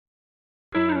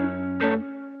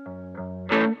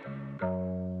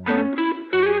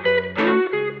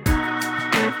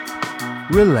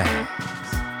relax.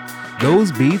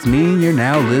 Those beats mean you're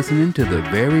now listening to the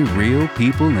very real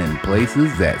people and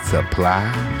places that supply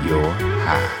your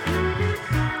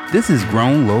high. This is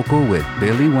Grown Local with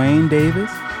Billy Wayne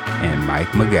Davis and Mike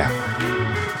McGowan.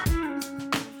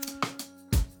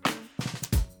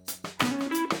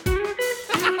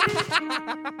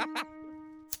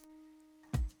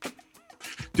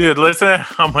 Dude, listen to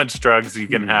how much drugs you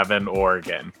can have in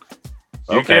Oregon.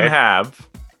 You can have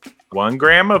 1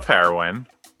 gram of heroin.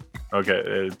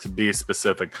 Okay, to be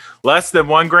specific. Less than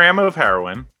 1 gram of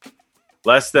heroin.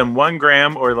 Less than 1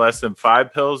 gram or less than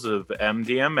 5 pills of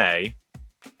MDMA.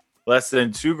 Less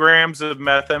than 2 grams of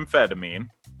methamphetamine.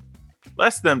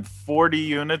 Less than 40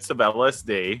 units of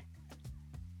LSD.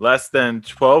 Less than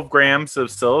 12 grams of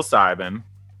psilocybin.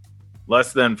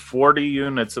 Less than 40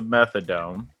 units of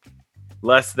methadone.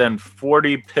 Less than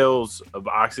 40 pills of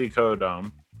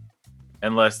oxycodone,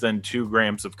 and less than 2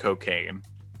 grams of cocaine.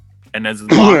 And as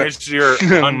long as you're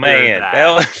under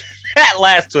that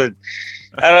last one,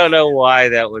 I don't know why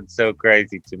that was so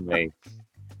crazy to me.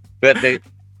 But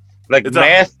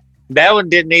meth, that one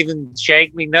didn't even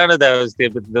shake me. None of those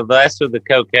did. But the last one, the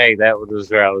cocaine, that one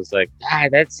was where I was like,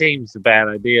 that seems a bad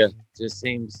idea. Just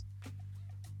seems.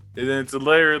 And it's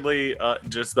literally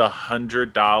just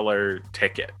 $100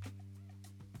 ticket.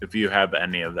 If you have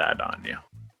any of that on you.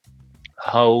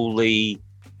 Holy.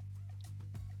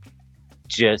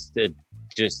 You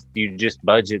just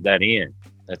budget that in.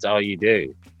 That's all you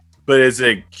do. But is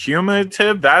it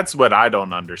cumulative? That's what I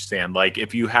don't understand. Like,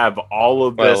 if you have all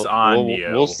of this on you.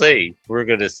 We'll see. We're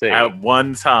going to see. At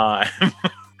one time.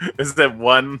 is it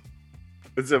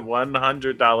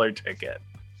 $100 ticket?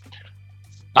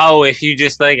 Oh, if you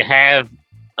just have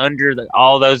under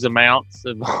all those amounts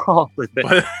of all of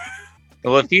it.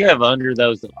 Well, if you have under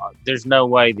those, there's no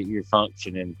way that you're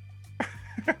functioning.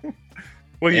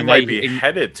 Well, you might be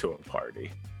headed to a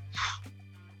party.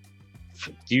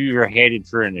 You're headed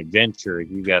for an adventure.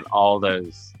 You got all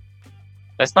those.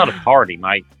 That's not a party,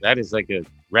 Mike. That is like a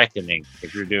reckoning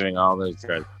if you're doing all those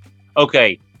drugs.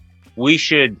 Okay, we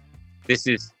should. This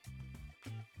is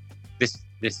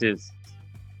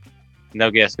No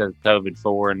Guess COVID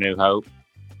 4 New Hope.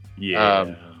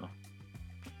 Yeah.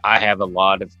 I have a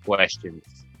lot of questions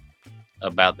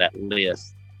about that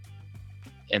list,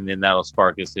 and then that'll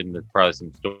spark us into probably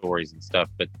some stories and stuff.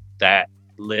 But that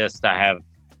list I have,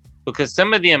 because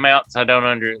some of the amounts I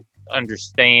don't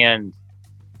understand,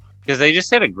 because they just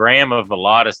said 1 gram of a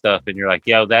lot of stuff, and you're like,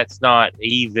 yo, that's not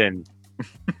even,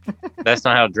 that's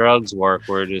not how drugs work.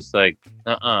 We're just like,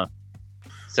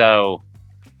 So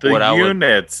the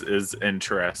units is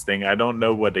interesting. I don't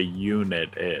know what a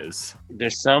unit is.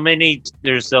 There's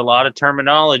a lot of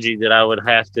terminology that I would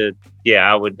have to,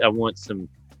 I want some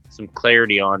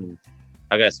clarity on.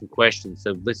 I got some questions.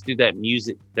 So let's do that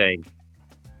music thing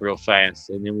real fast,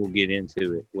 and then we'll get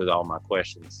into it with all my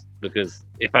questions. Because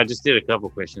if I just did a couple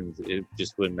questions, it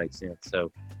just wouldn't make sense.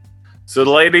 So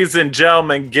ladies and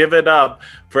gentlemen, give it up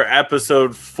for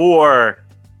episode 4.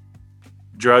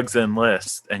 Drugs and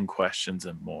lists and questions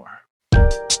and more.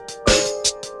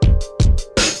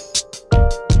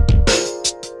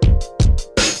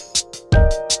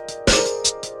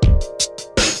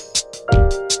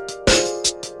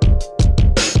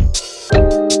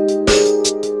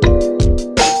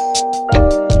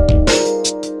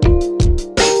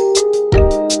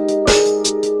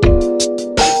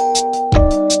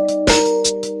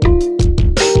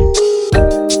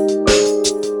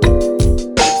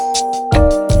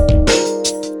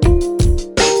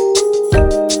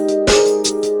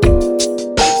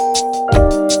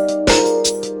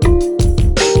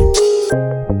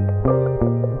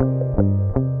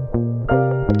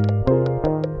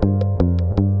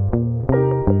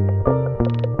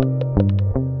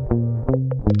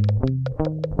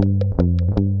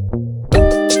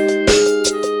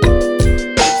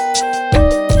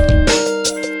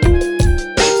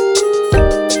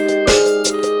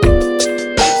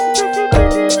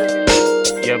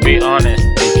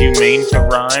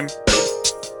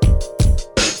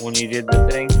 When you did the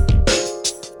thing?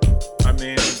 I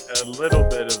mean, a little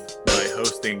bit of my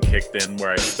hosting kicked in where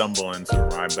I stumble into a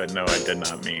rhyme, but no, I did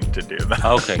not mean to do that.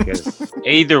 Okay, because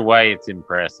either way, it's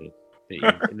impressive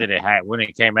that it had. When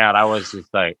it came out, I was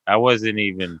just like, I was like,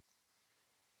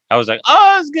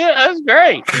 oh, that's good, that's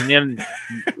great. And then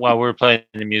while we were playing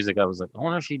the music, I was like, I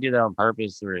wonder if she did that on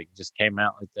purpose or it just came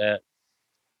out like that.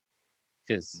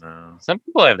 Because some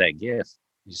people have that gift,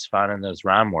 just finding those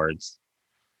rhyme words.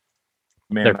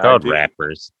 Man, they're called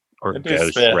rappers or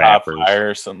ghost rappers.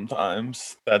 Fire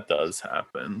sometimes that does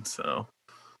happen. So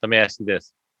let me ask you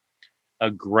this: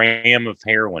 1 gram of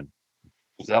heroin,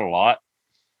 is that a lot?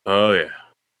 Oh yeah,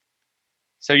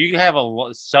 So you have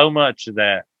so much of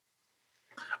that.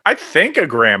 I think a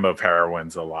gram of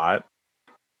heroin's a lot.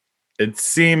 It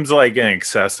seems like an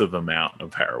excessive amount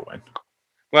of heroin.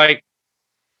 Like,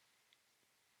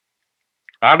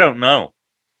 I don't know.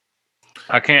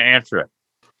 I can't answer it.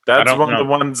 That's one of the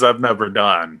ones I've never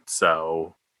done.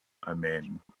 So, I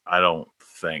mean, I don't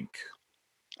think.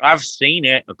 I've seen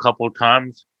it a couple of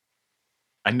times.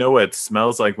 I know what it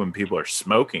smells like when people are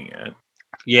smoking it.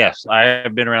 Yes, I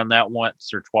have been around that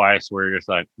once or twice where you're just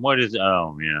like, what is it?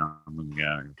 Oh, yeah. I'm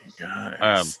going to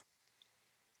go.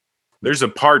 There's a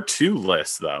part 2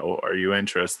 list, though. Are you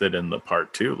interested in the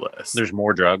part 2 list? There's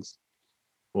more drugs.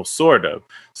 Well, sort of.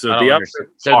 So the other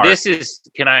part, this is.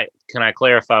 Can I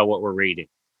clarify what we're reading?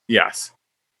 Yes.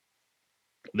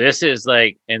 This is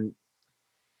like, and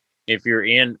if you're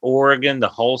in Oregon, the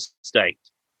whole state,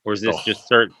 or is this just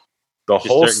certain? The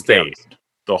whole state, counties?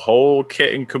 The whole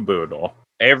kit and caboodle.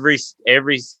 Every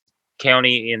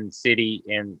county and city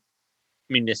and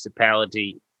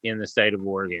municipality in the state of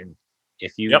Oregon.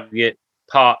 If you get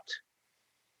popped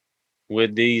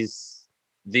with these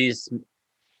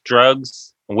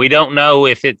drugs, we don't know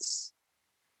if it's,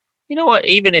 you know what,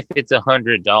 even if it's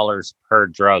 $100 per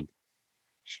drug,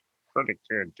 pretty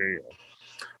good deal.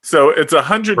 So it's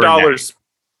 $100.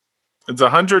 It's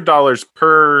 $100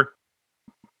 per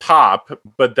pop,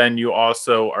 but then you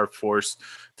also are forced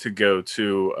to go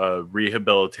to a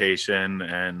rehabilitation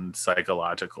and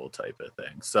psychological type of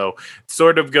thing. So it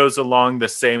sort of goes along the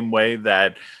same way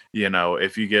that, you know,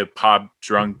 if you get pop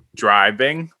drunk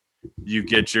driving, you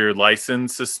get your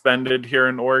license suspended here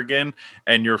in Oregon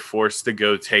and you're forced to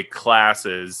go take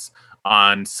classes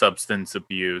on substance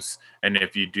abuse. And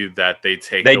if you do that, they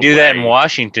do that in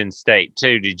Washington State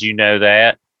too. Did you know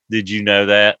that? I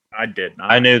did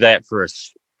not. I knew that for a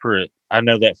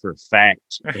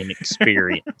fact and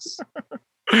experience.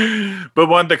 But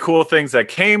one of the cool things that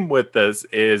came with this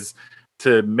is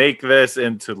to make this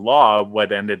into law.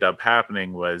 What ended up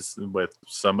happening was, with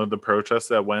some of the protests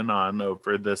that went on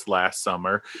over this last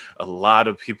summer, a lot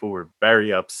of people were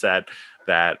very upset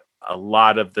that a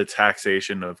lot of the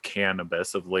taxation of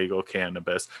cannabis, of legal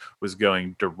cannabis, was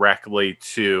going directly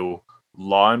to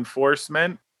law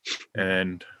enforcement,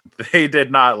 and they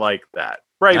did not like that.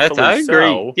 Rightfully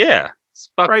so. Yeah.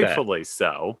 Rightfully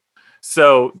so.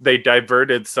 So they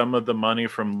diverted some of the money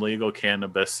from legal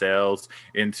cannabis sales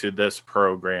into this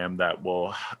program that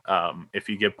will, if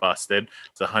you get busted,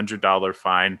 it's $100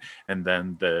 fine. And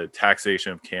then the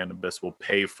taxation of cannabis will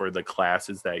pay for the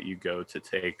classes that you go to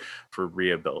take for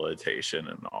rehabilitation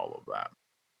and all of that.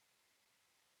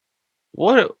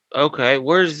 What? Okay.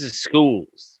 Where's the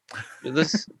schools?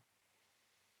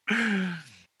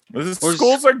 The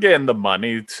schools are getting the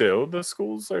money too. The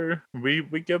schools are, we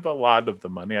give a lot of the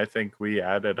money. I think we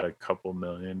added a couple $1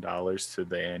 million to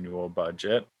the annual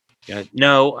budget.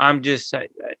 No, I'm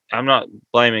not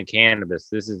blaming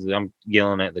cannabis. I'm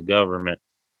yelling at the government.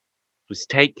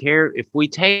 If we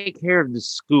take care of the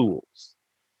schools,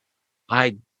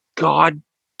 I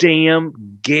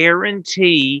goddamn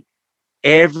guarantee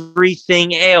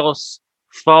everything else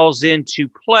falls into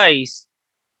place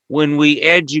when we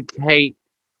educate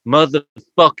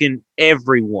motherfucking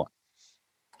everyone.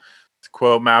 To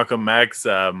quote Malcolm X,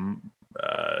 what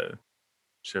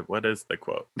is the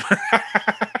quote?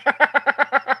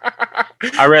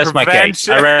 I rest my case.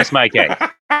 No,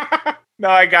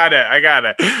 I got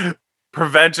it.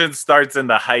 Prevention starts in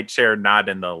the high chair, not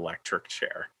in the electric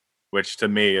chair, which to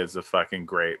me is a fucking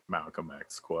great Malcolm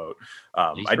X quote.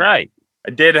 He's right. I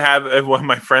did have, one of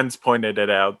my friends pointed it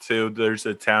out too. There's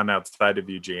a town outside of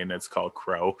Eugene. It's called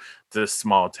Crow. It's a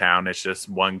small town. It's just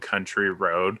one country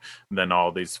road, and then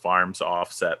all these farms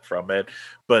offset from it.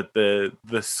 But the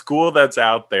school that's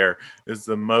out there is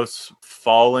the most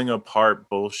falling apart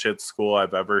bullshit school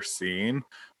I've ever seen.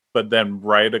 But then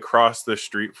right across the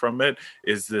street from it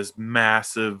is this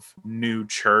massive new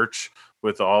church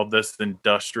with all this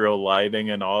industrial lighting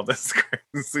and all this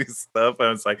crazy stuff. I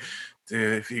was like,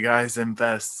 dude, if you guys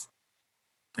invest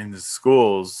in the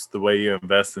schools the way you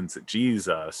invest into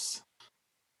Jesus,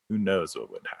 who knows what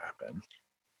would happen?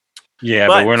 Yeah,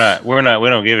 but we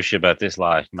don't give a shit about this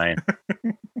life, man.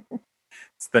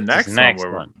 It's the next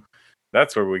one.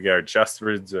 That's where we get our just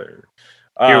reserve.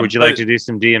 Here, would you like to do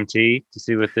some DMT to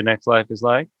see what the next life is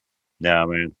like? No,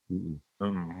 man.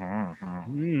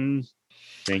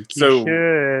 Think you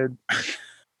should.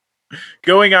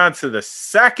 Going on to the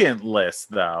second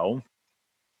list, though,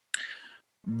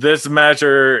 this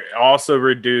measure also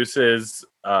reduces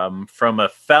from a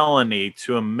felony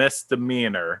to a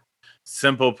misdemeanor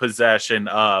simple possession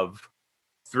of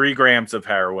 3 grams of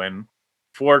heroin,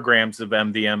 4 grams of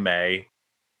MDMA,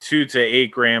 2 to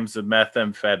 8 grams of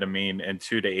methamphetamine, and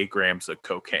 2 to 8 grams of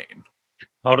cocaine.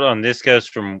 Hold on. This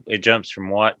jumps from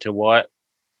what to what?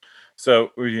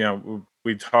 So,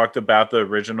 we talked about the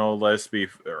original list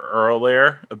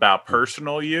earlier about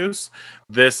personal use.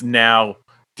 This now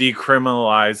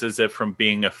decriminalizes it from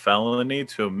being a felony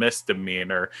to a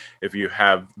misdemeanor if you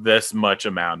have this much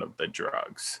amount of the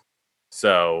drugs.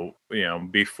 So,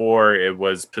 before it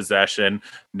was possession.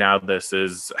 Now this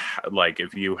is like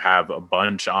if you have a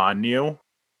bunch on you,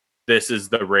 this is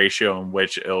the ratio in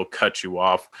which it'll cut you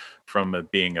off from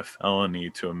it being a felony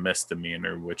to a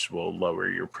misdemeanor, which will lower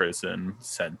your prison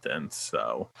sentence.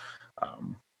 So,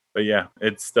 but yeah,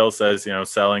 it still says,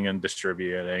 selling and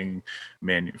distributing,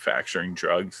 manufacturing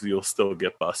drugs, you'll still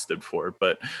get busted for it.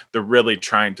 But they're really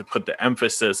trying to put the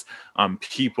emphasis on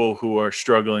people who are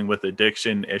struggling with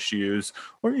addiction issues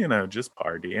or, just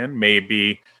partying,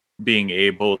 maybe being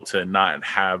able to not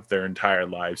have their entire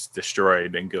lives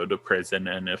destroyed and go to prison.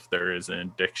 And if there is an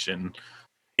addiction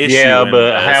issue, yeah,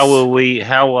 but how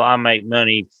will I make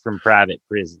money from private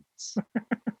prisons?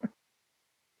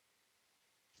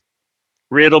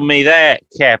 Riddle me that,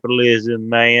 capitalism,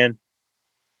 man.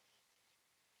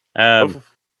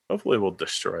 Hopefully we'll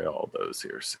destroy all those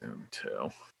here soon too.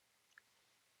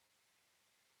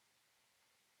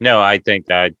 No, I think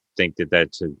that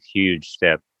that's a huge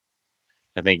step.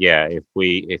 I think, yeah, if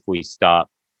we stop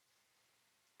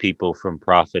people from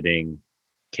profiting,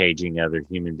 caging other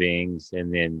human beings,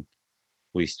 and then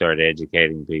we start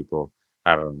educating people,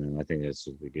 I don't know. I think that's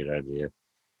just a good idea.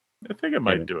 I think it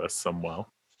might do us some well.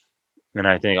 And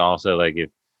I think also, like, if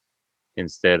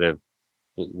instead of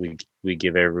we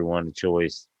give everyone a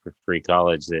choice for free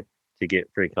college, that to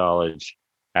get free college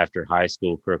after high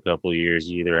school for a couple of years,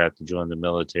 you either have to join the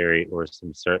military or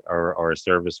or a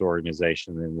service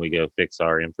organization, and we go fix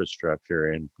our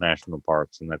infrastructure and national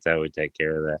parks, and that's how we take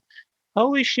care of that.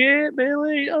 Holy shit,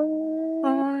 Billy!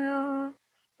 Oh yeah,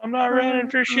 I'm not running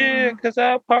for shit because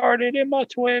I partied in my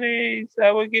 20s.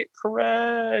 I would get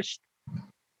crushed.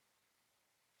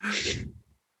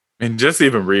 And just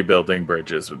even rebuilding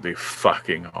bridges would be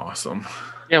fucking awesome.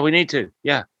 Yeah, we need to.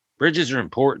 Yeah, bridges are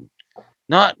important.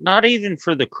 Not even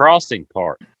for the crossing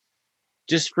part,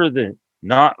 just for the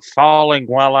not falling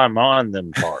while I'm on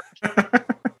them part.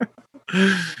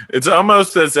 It's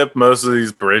almost as if most of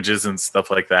these bridges and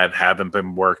stuff like that haven't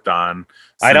been worked on.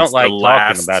 I don't like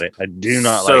talking about it. I do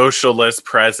not socialist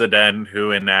president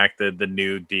who enacted the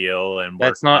New Deal and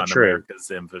that's not true. America's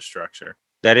infrastructure.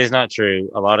 That is not true.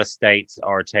 A lot of states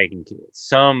are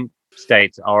some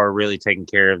states are really taking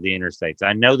care of the interstates.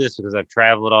 I know this because I've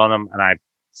traveled on them and I've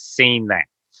seen that.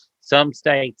 Some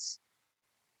states,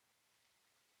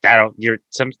 you're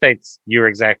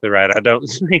exactly right. I don't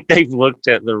think they've looked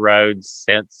at the roads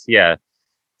since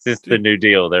the New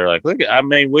Deal. They're like, we could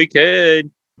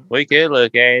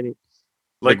look at it.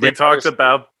 Like we talked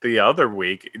about the other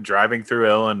week, driving through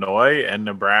Illinois and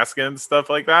Nebraska and stuff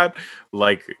like that,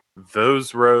 like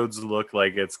those roads look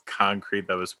like it's concrete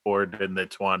that was poured in the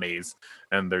 1920s,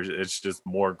 and it's just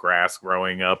more grass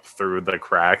growing up through the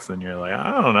cracks, and you're like,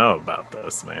 I don't know about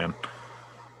this, man.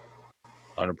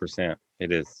 100%.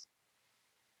 It is.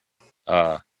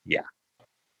 Yeah.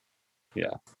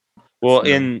 Well,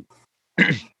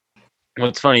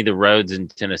 what's funny, the roads in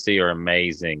Tennessee are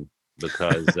amazing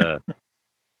because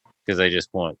they just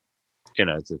want,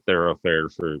 it's a thoroughfare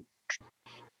for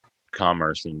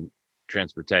commerce and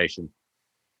transportation.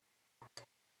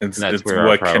 It's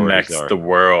what connects the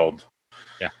world.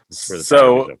 Yeah.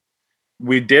 So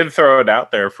we did throw it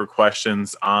out there for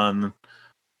questions on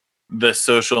the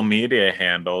social media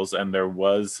handles, and there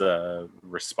was a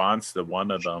response to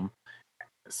one of them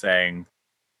saying,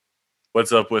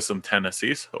 what's up with some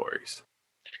Tennessee stories?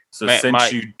 So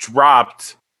since you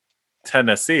dropped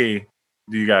Tennessee,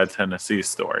 you got a Tennessee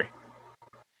story.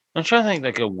 I'm trying to think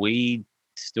like a weed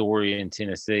story in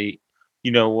Tennessee.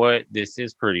 You know what? This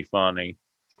is pretty funny.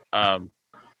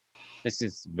 This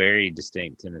is very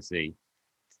distinct Tennessee.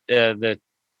 I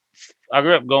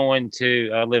grew up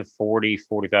I live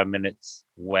 45 minutes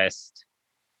west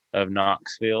of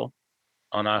Knoxville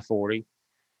on I-40.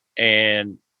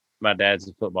 And my dad's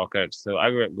a football coach. So I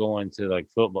grew up going to like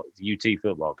UT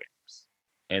football games.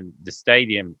 And the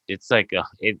stadium, it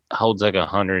holds like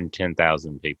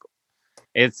 110,000 people.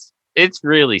 It's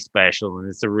really special, and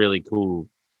it's a really cool.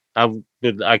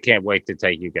 I can't wait to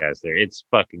take you guys there. It's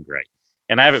fucking great.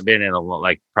 And I haven't been in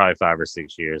probably 5 or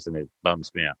 6 years, and it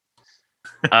bums me out.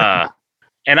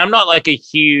 And I'm not like a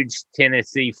huge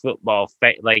Tennessee football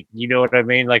fan. Like, you know what I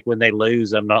mean? Like when they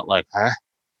lose, I'm not like, huh?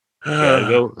 Gotta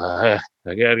go.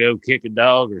 I gotta go kick a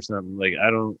dog or something. Like,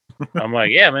 I'm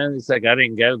like, yeah, man. It's like, I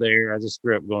didn't go there. I just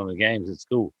grew up going to the games at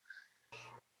school.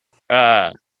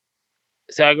 So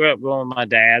I grew up going with my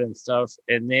dad and stuff.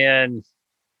 And then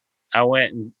I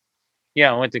went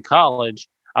to college.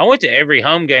 I went to every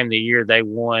home game the year they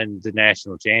won the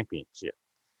national championship.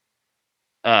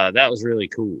 That was really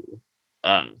cool.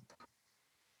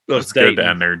 That's good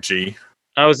energy.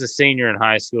 I was a senior in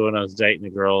high school and I was dating a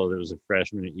girl that was a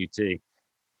freshman at UT.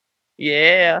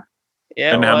 Yeah.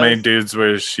 Yeah. And how many dudes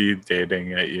was she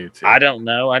dating at UT? I don't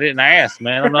know. I didn't ask,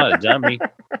 man. I'm not a dummy.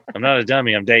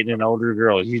 I'm dating an older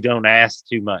girl. You don't ask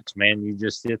too much, man. You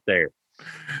just sit there.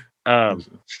 I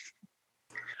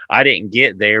didn't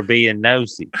get there being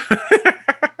nosy.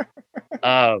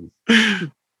 But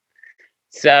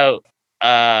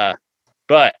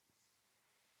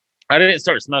I didn't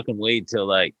start smoking weed till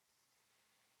like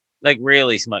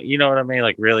really smoke. You know what I mean?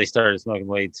 Like really started smoking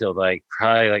weed till like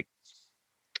probably like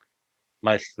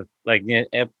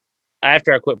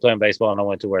after I quit playing baseball and I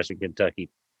went to Western Kentucky.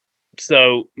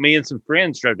 So me and some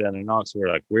friends drove down to Knoxville.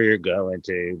 We're like, we're going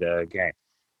to the game.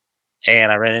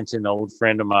 And I ran into an old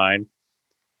friend of mine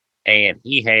and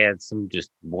he had some just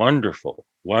wonderful,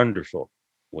 wonderful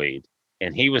weed.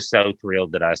 And he was so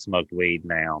thrilled that I smoked weed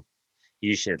now.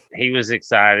 He was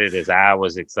excited as I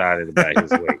was excited about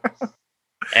his weed.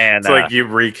 And it's like you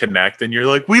reconnect and you're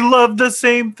like, we love the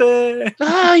same thing.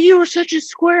 Oh, you were such a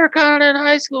square kind in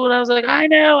high school. And I was like, I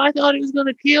know. I thought it was going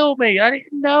to kill me. I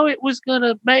didn't know it was going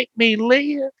to make me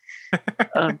live.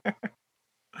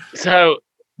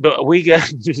 But we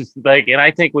got just like, and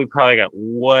I think we probably got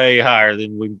way higher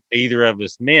than either of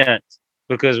us meant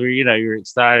because you're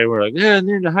excited. We're like, yeah,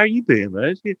 how you been,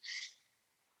 man?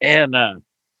 And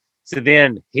so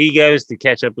then he goes to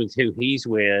catch up with who he's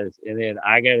with, and then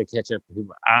I go to catch up with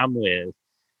who I'm with.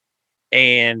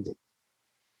 And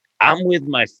I'm with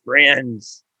my friend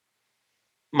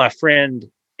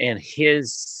and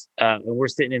his, and we're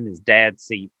sitting in his dad's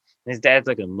seat. And his dad's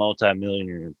like a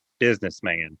multi-millionaire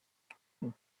businessman.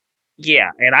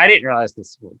 Yeah, and I didn't realize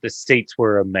the seats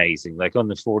were amazing. Like on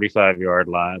the 45-yard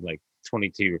line, like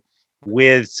 22,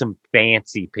 with some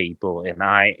fancy people, and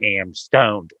I am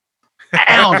stoned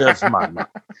out of my mind.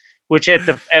 Which at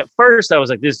first I was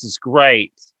like, this is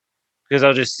great because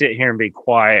I'll just sit here and be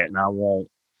quiet and I won't.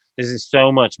 This is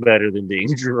so much better than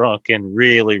being drunk and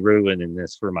really ruining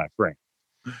this for my friend.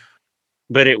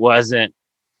 But it wasn't,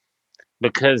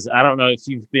 because I don't know if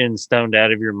you've been stoned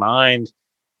out of your mind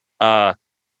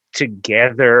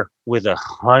together with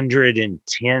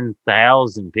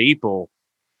 110,000 people,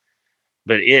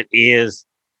 but it is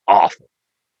awful.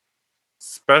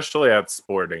 Especially at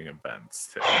sporting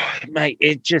events, too. Mate,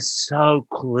 it's just so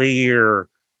clear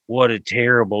what a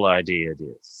terrible idea it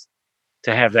is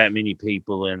to have that many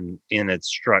people in its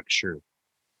structure.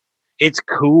 It's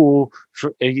cool.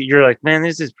 You're like, man,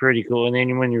 this is pretty cool. And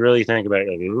then when you really think about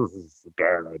it, you're like, this is a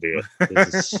bad idea.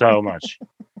 This is so much.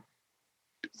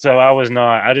 So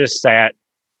I just sat,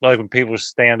 like when people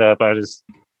stand up, I just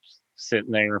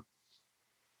sitting there.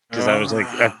 Because I was like,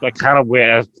 I kind of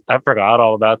I forgot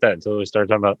all about that until we started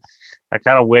talking about. I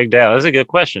kind of wigged out. That's a good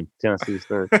question. Tennessee's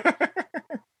third. The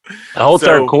whole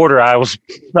third quarter, I was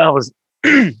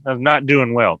not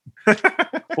doing well.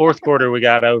 Fourth quarter, we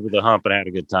got over the hump and had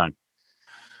a good time.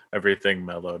 Everything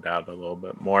mellowed out a little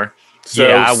bit more. So,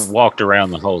 yeah, I walked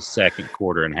around the whole second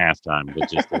quarter and halftime with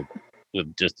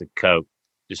just a Coke,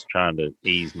 just trying to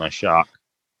ease my shock.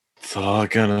 It's all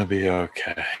gonna be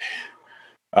okay.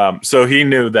 So he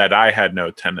knew that I had no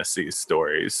Tennessee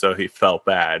stories, so he felt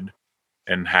bad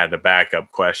and had a backup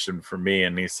question for me.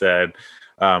 And he said,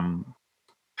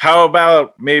 how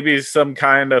about maybe some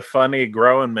kind of funny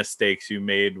growing mistakes you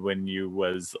made when you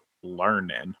was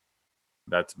learning?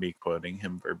 That's me quoting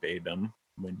him verbatim,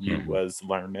 when you was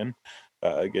learning,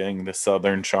 getting the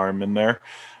Southern charm in there.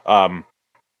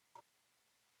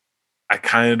 I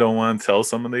kind of don't want to tell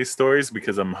some of these stories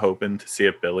because I'm hoping to see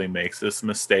if Billy makes this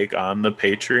mistake on the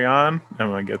Patreon.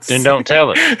 Then don't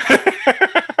tell it.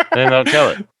 Then don't tell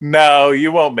it. No,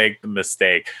 you won't make the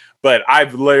mistake. But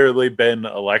I've literally been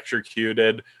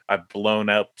electrocuted. I've blown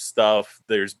up stuff.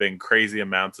 There's been crazy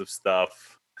amounts of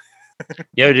stuff.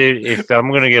 Yo, dude, if I'm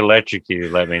going to get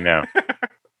electrocuted, let me know.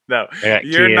 No,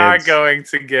 you're not going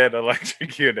to get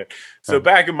electrocuted. So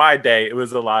back in my day, it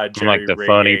was a lot of like the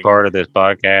funny part of this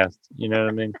podcast. You know what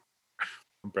I mean?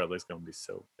 My brother's going to be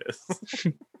so pissed.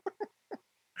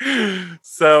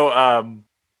 So,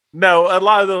 no, a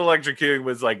lot of the electrocuting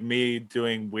was like me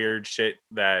doing weird shit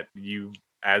that you,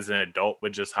 as an adult,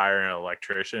 would just hire an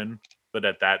electrician. But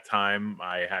at that time,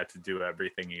 I had to do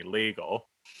everything illegal.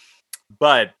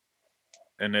 But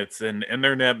and it's an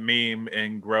internet meme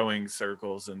in growing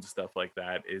circles and stuff like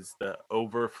that, is the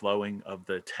overflowing of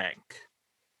the tank.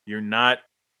 You're not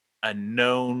a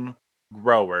known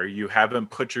grower. You haven't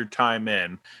put your time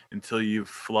in until you've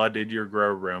flooded your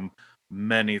grow room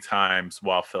many times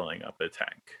while filling up a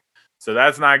tank. So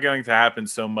that's not going to happen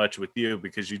so much with you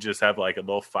because you just have like a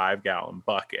little 5-gallon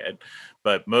bucket.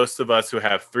 But most of us who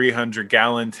have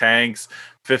 300-gallon tanks,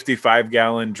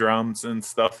 55-gallon drums and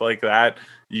stuff like that,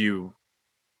 you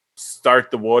start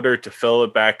the water to fill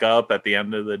it back up at the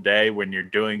end of the day when you're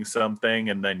doing something,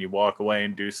 and then you walk away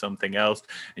and do something else,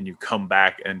 and you come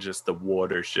back and just the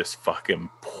water's just fucking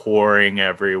pouring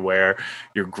everywhere.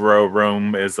 Your grow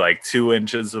room is like 2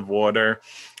 inches of water.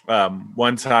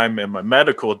 One time in my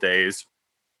medical days,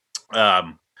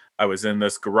 I was in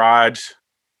this garage,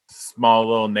 small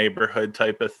little neighborhood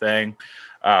type of thing.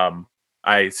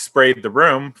 I sprayed the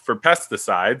room for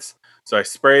pesticides. So I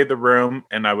sprayed the room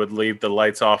and I would leave the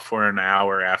lights off for an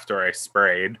hour after I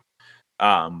sprayed,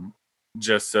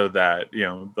 just so that,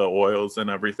 the oils and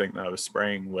everything that I was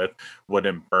spraying with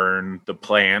wouldn't burn the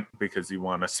plant, because you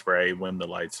want to spray when the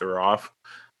lights are off.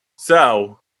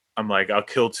 So I'm like, I'll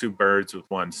kill 2 birds with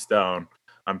 1 stone.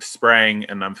 I'm spraying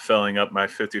and I'm filling up my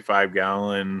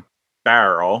 55-gallon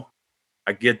barrel.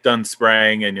 I get done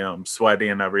spraying and, I'm sweaty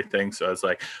and everything. So I was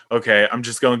like, okay, I'm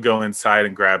just going to go inside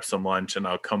and grab some lunch and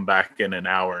I'll come back in an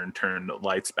hour and turn the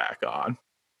lights back on.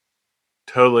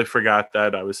 Totally forgot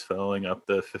that I was filling up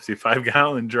the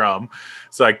 55-gallon drum.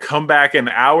 So I come back an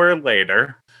hour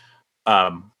later,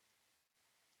 2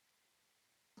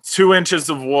 inches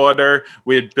of water.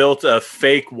 We had built a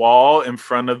fake wall in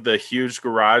front of the huge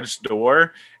garage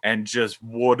door, and just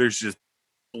water's just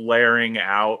blaring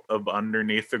out of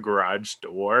underneath the garage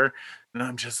door. And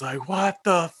I'm just like, what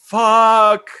the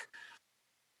fuck?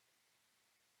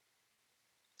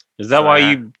 Is that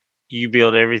why you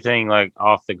build everything like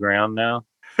off the ground now?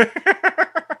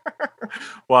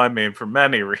 Well, I mean, for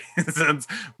many reasons,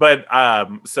 but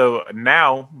so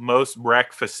now most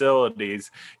rec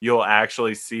facilities, you'll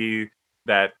actually see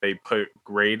that they put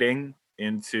grading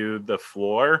into the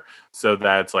floor, so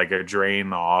that's like a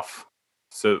drain off.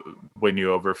 So when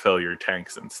you overfill your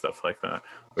tanks and stuff like that,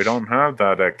 we don't have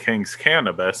that at King's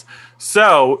Cannabis.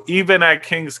 So even at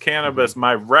King's Cannabis,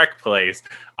 my rec place,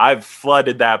 I've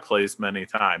flooded that place many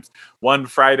times. One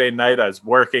Friday night, I was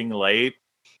working late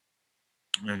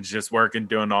and just working,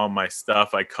 doing all my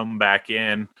stuff. I come back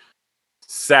in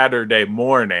Saturday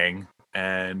morning,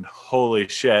 and holy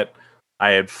shit,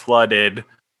 I had flooded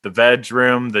the veg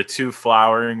room, the 2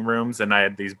 flowering rooms, and I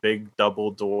had these big double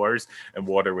doors, and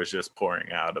water was just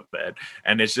pouring out of it.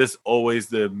 And it's just always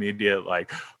the immediate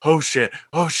like, oh shit,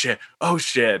 oh shit, oh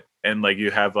shit. And like you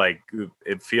have like,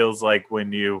 it feels like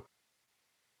when you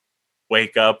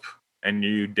wake up and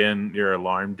your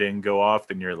alarm didn't go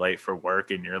off and you're late for work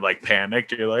and you're like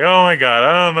panicked. You're like, oh my God,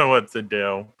 I don't know what to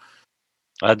do.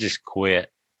 I just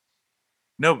quit.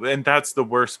 No, and that's the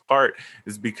worst part,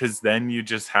 is because then you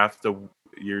just have to,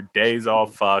 your day's all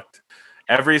fucked.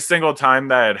 Every single time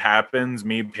that it happens,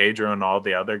 me, Pedro, and all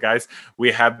the other guys,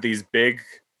 we have these big,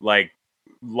 like,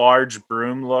 large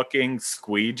broom looking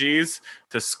squeegees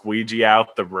to squeegee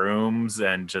out the rooms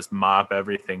and just mop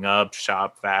everything up,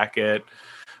 shop vac it.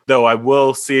 Though I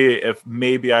will see if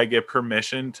maybe I get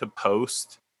permission to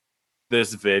post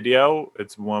this video.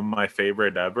 It's one of my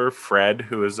favorite ever. Fred,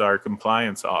 who is our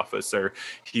compliance officer,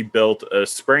 he built a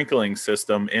sprinkling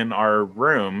system in our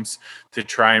rooms to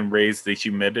try and raise the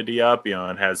humidity up.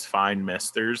 It has fine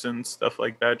misters and stuff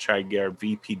like that. Try to get our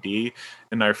VPD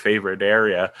in our favorite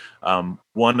area.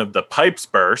 One of the pipes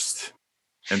burst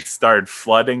and started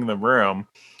flooding the room.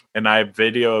 And I have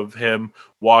video of him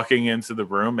walking into the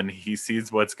room, and he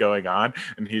sees what's going on,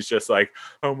 and he's just like,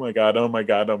 oh my God, oh my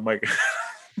God, oh my God.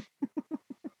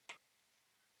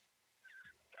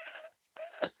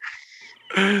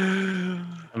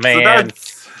 Man,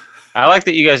 so I like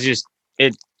that you guys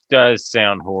it does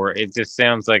sound horror. It just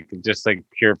sounds like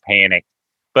pure panic.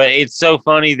 But it's so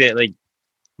funny that like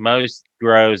most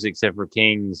grows except for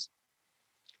King's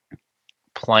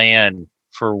plan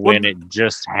for when it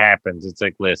just happens. It's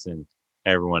like, listen,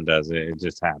 everyone does it. It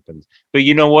just happens. But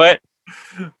you know what?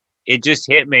 It just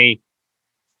hit me.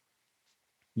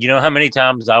 You know how many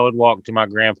times I would walk to my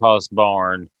grandpa's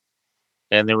barn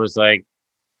and there's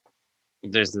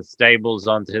the stables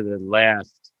onto the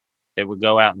left that would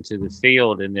go out into the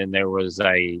field, and then there was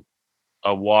a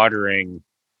watering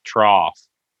trough.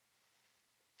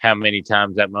 How many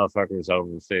times that motherfucker was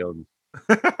overfilled?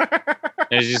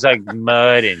 It was just like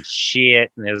mud and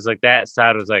shit, and it was like that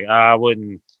side was like, I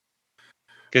wouldn't,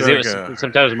 because it was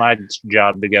sometimes my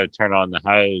job to go turn on the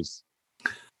hose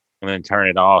and then turn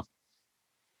it off.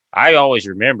 I always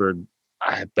remembered.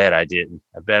 I bet I didn't.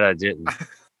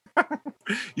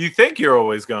 You think you're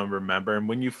always going to remember, and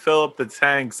when you fill up the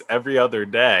tanks every other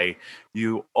day,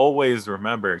 you always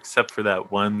remember, except for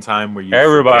that one time where you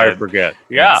Everybody forget.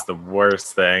 Yeah. It's the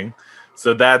worst thing.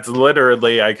 So that's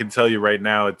literally, I can tell you right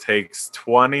now, it takes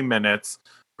 20 minutes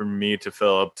for me to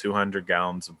fill up 200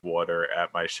 gallons of water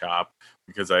at my shop,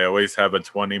 because I always have a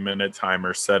 20-minute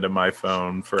timer set in my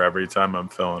phone for every time I'm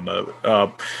filling it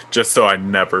up, just so I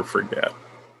never forget.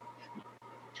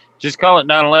 Just call it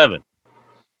 9/11.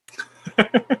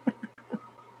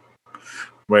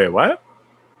 Wait, what?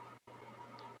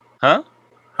 Huh?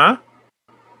 Huh?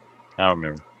 I don't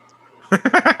remember.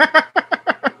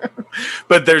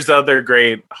 But there's other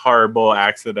great, horrible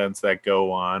accidents that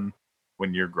go on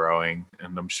when you're growing,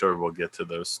 and I'm sure we'll get to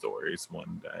those stories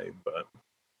one day. But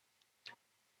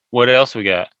what else we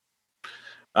got?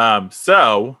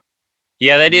 So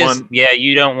yeah, that is. Yeah,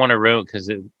 you don't want to ruin, because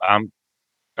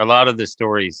a lot of the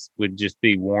stories would just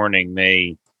be warning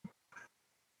me.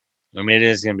 I mean, it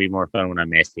is going to be more fun when I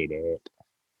mess it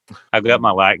up. I've got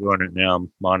my light going right now.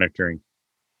 I'm monitoring.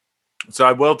 So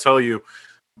I will tell you,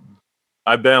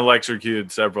 I've been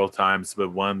electrocuted several times,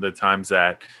 but one of the times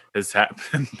that has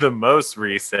happened the most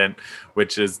recent,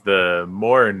 which is the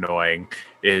more annoying,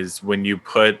 is when you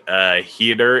put a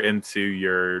heater into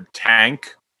your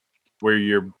tank where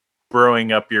you're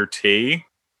brewing up your tea.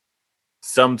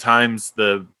 Sometimes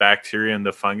the bacteria and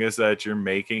the fungus that you're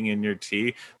making in your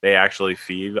tea, they actually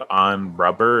feed on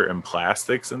rubber and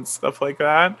plastics and stuff like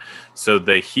that. So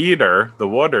the heater, the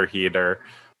water heater,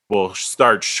 will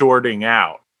start shorting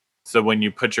out. So when you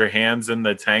put your hands in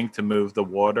the tank to move the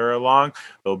water along,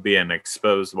 there'll be an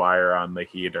exposed wire on the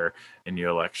heater and you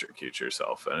electrocute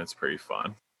yourself, and it's pretty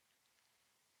fun.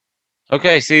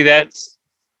 Okay, see, that's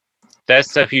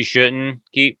stuff you shouldn't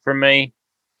keep from me.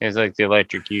 It's like the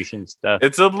electrocution stuff.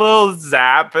 It's a little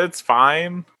zap. It's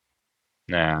fine.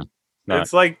 Nah.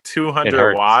 It's like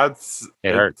 200 watts.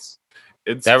 It hurts.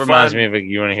 It's that fun. Reminds me of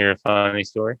you want to hear a funny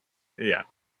story? Yeah.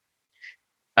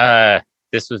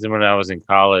 This was when I was in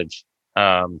college.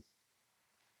 You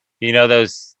know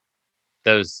those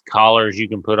collars you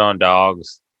can put on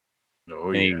dogs? Oh,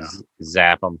 and yeah. you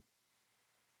zap them.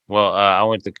 Well, I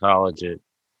went to college at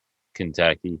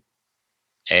Kentucky,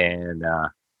 and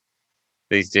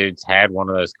these dudes had one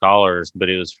of those collars, but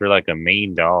it was for like a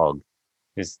mean dog.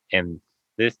 And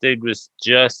this dude was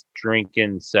just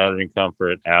drinking Southern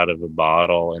Comfort out of a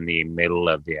bottle in the middle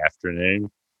of the afternoon.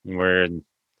 We're in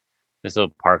this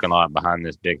little parking lot behind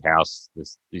this big house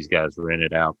these guys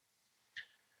rented out.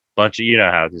 Bunch of, you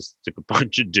know how just took a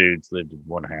bunch of dudes lived in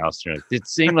one house. Like, it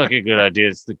seemed like a good idea.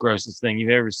 It's the grossest thing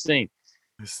you've ever seen.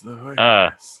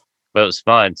 But it was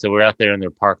fun. So we're out there in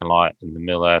their parking lot in the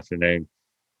middle of the afternoon,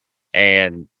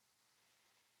 and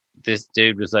this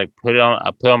dude was like,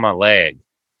 I put on my leg,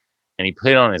 and he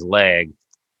put it on his leg,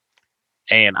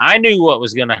 and I knew what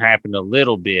was going to happen a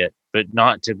little bit, but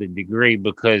not to the degree,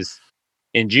 because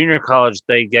in junior college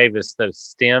they gave us those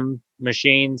stem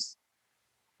machines,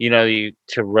 to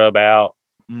rub out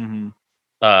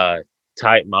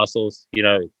tight muscles,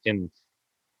 and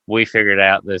we figured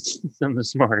out that some of the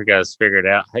smarter guys figured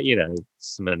out,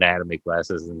 some anatomy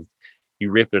classes, and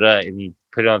you rip it up and you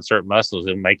put it on certain muscles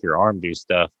and make your arm do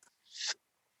stuff.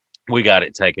 We got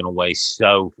it taken away.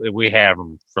 So we have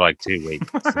them for like 2 weeks.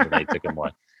 So they took them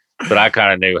away, but I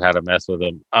kind of knew how to mess with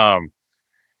them.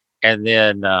 And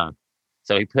then,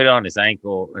 so he put it on his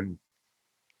ankle, and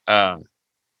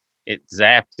it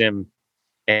zapped him,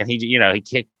 and he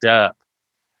kicked up.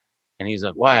 And he's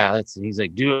like, wow, he's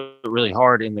like, do it really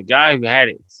hard. And the guy who had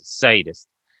it was a sadist.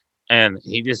 And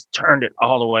he just turned it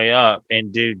all the way up,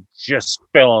 and dude just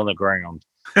fell on the ground.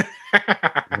 He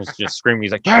was just screaming.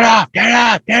 He's like, get up.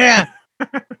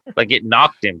 Like it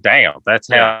knocked him down.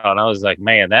 That's how, and I was like,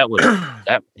 man, that.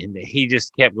 And he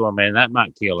just kept going, man, that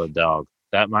might kill a dog.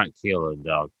 That's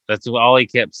all he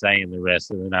kept saying the rest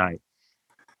of the night.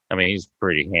 I mean, he's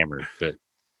pretty hammered, but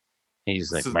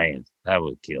he's like, man, that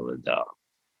would kill a dog.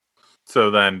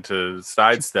 So then, to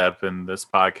sidestep, and this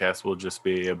podcast will just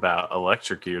be about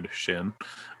electrocution.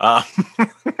 I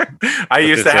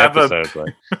used to have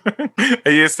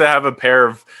a pair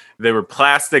of, they were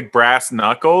plastic brass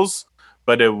knuckles,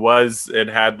 but it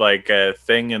had like a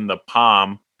thing in the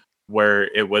palm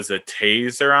where it was a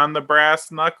taser on the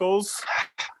brass knuckles.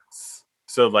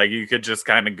 So like you could just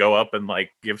kind of go up and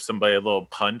like give somebody a little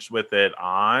punch with it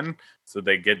on, so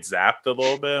they get zapped a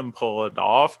little bit and pull it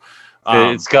off.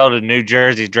 It's called a New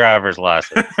Jersey driver's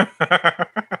license.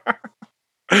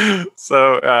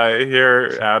 So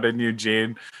here out in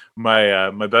Eugene,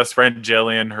 my best friend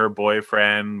Jillian, her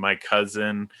boyfriend, my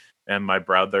cousin, and my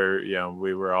brother,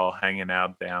 we were all hanging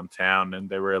out downtown, and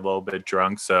they were a little bit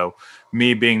drunk. So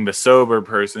me being the sober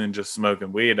person, just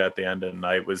smoking weed at the end of the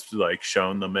night was like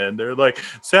showing them in. They're like,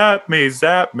 zap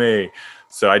me.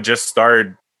 So I just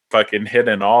started fucking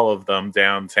hitting all of them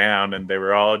downtown, and they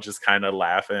were all just kind of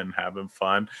laughing and having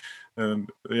fun. And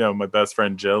my best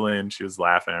friend Jillian, she was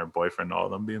laughing at her boyfriend, all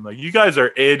of them being like, you guys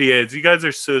are idiots, you guys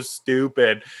are so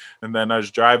stupid. And then I was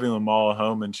driving them all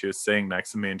home, and she was sitting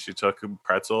next to me, and she took a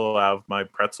pretzel out of my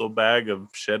pretzel bag of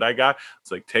shit I got.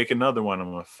 It's like, take another one,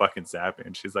 I'm gonna fucking zap you.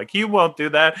 And she's like, you won't do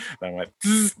that. And I went,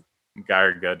 got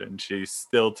her good, and she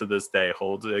still to this day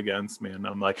holds it against me. And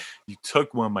I'm like, you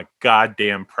took one of my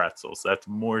goddamn pretzels. That's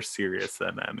more serious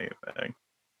than anything.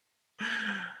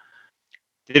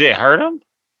 Did it hurt him?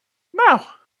 No.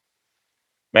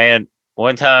 Man,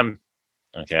 one time.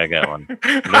 Okay, I got one.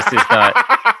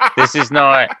 This is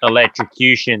not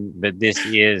electrocution, but this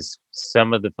is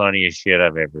some of the funniest shit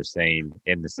I've ever seen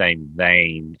in the same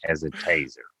vein as a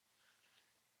taser.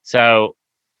 So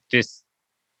this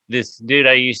dude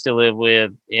I used to live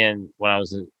with when I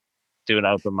was doing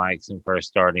open mics and first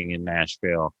starting in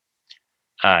Nashville,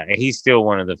 he's still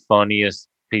one of the funniest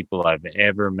people I've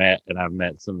ever met, and I've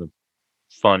met some of the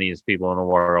funniest people in the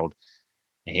world.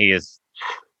 He's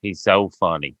so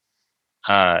funny.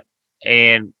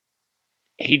 And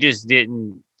he just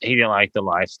didn't like the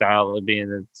lifestyle of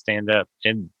being a stand-up,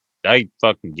 and I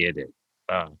fucking get it.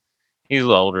 He's a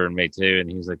little older than me too, and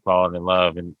he was like falling in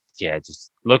love, and yeah,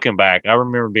 just looking back, I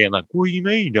remember being like, what do you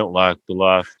mean you don't like the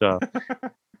lifestyle?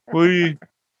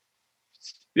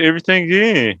 Everything's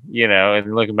in,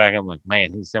 and looking back, I'm like,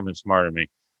 man, he's so much smarter than me.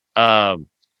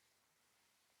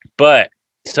 But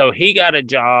so he got a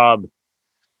job.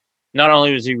 Not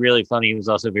only was he really funny, he was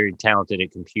also very talented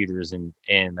at computers, and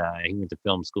he went to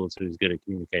film school, so he was good at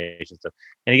communication stuff.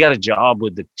 And he got a job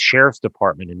with the sheriff's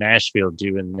department in Nashville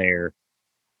doing their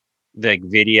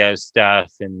video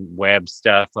stuff and web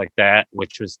stuff like that,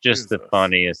 which was just the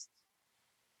funniest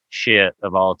shit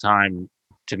of all time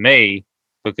to me,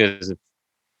 because of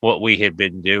what we had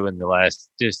been doing the last,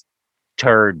 just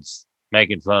turds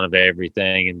making fun of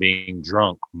everything and being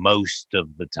drunk most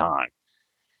of the time.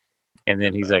 And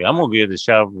then he's like, I'm gonna get a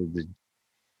job with the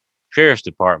sheriff's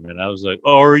department. I was like,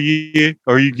 oh, are you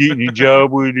getting a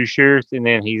job with the sheriff? And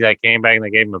then he's like, came back and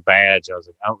they gave him a badge. I was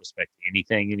like, I don't respect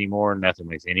anything anymore. Nothing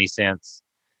makes any sense.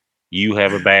 You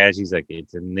have a badge. He's like,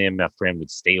 it's, and then my friend would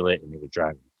steal it, and it would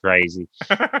drive me crazy.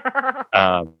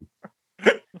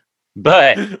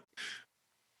 But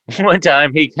one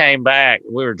time he came back,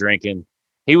 we were drinking.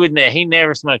 He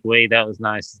never smoked weed. That was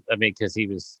nice. I mean,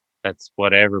 because that's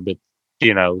whatever. But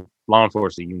law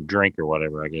enforcement, you can drink or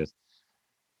whatever, I guess.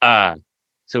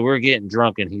 So we're getting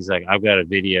drunk, and he's like, I've got a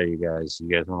video, you guys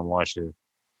want to watch it?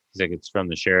 He's like, it's from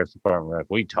the sheriff's department. We're like,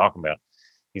 what are you talking about?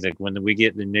 He's like, when we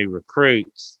get the new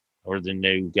recruits or the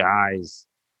new guys,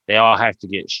 they all have to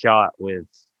get shot with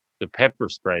the pepper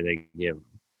spray they give them.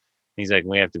 He's like,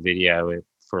 we have to video it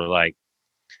for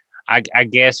I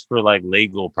guess for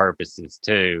legal purposes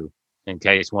too, in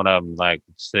case one of them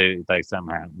something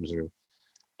happens,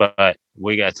 but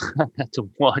we got to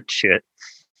watch it,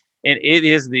 and it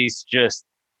is these just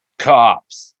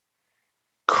cops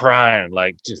crying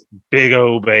like just big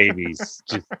old babies,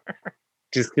 just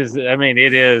because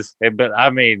it is. But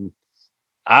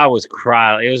I was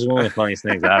crying. It was one of the funniest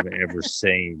things I've ever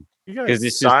seen. You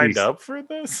guys signed up for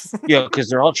this? Yeah, because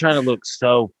they're all trying to look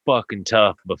so fucking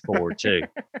tough before too.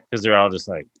 Because they're all just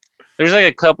there's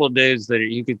a couple of dudes that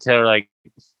you could tell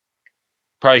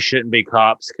probably shouldn't be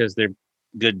cops because they're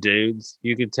good dudes.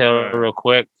 You could tell real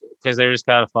quick because they're just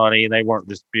kind of funny, and they weren't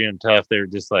just being tough. They were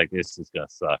just like, this is gonna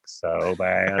suck so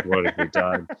bad. What have we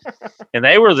done? And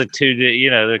they were the two,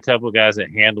 the couple of guys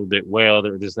that handled it well. They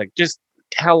were just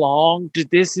how long?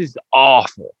 This is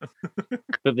awful.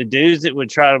 But the dudes that would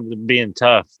try to being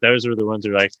tough, those were the ones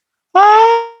who were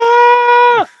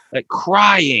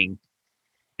crying.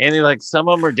 And they some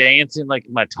of them are dancing like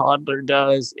my toddler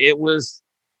does. It was,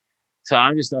 so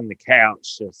I'm just on the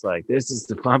couch, just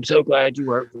I'm so glad you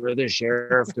work for the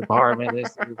sheriff's department.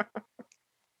 This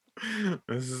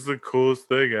is the coolest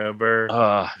thing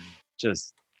ever.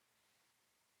 Just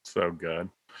so good.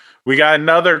 We got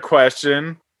another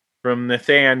question from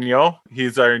Nathaniel.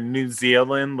 He's our New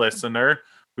Zealand listener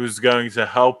who's going to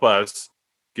help us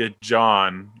get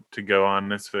John to go on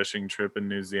this fishing trip in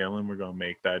New Zealand. We're going to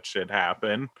make that shit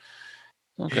happen.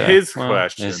 Okay. His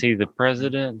question. Is he the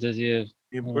president? Does he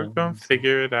we're going to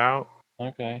figure it out.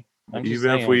 Okay.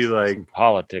 Even if we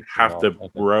politics have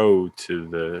to row to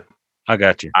the I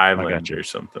got you. island or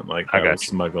something like that. I got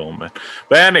smuggle them in.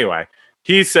 But anyway,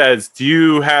 he says, do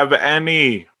you have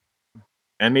any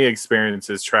Any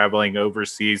experiences traveling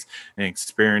overseas and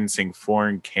experiencing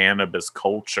foreign cannabis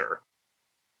culture?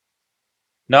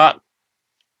 Not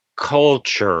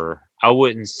culture. I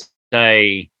wouldn't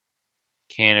say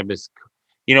cannabis.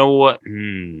 You know what?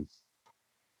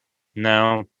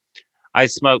 No. I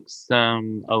smoked a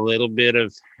little bit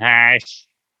of hash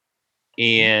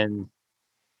in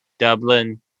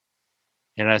Dublin,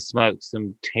 and I smoked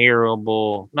some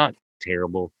not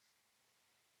terrible.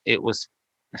 It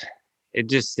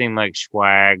just seemed like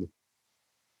swag,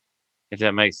 if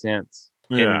that makes sense.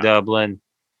 Yeah. In Dublin,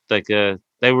 like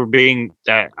they were being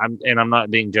that. I'm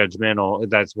not being judgmental.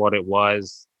 That's what it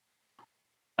was.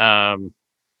 The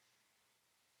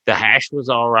hash was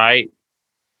all right.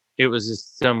 It was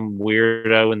just some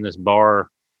weirdo in this bar,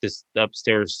 this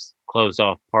upstairs closed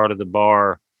off part of the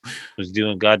bar, was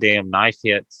doing goddamn knife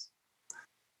hits.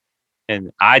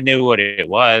 And I knew what it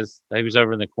was. He was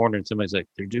over in the corner, and somebody's like,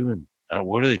 "They're doing,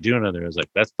 what are they doing over there?" I was like,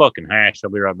 "That's fucking hash.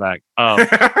 I'll be right back." And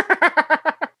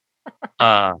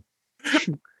I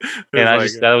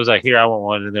was like, "Here, I want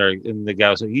one." And the guy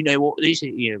was like, "You know what?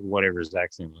 Whatever his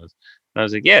accent was." And I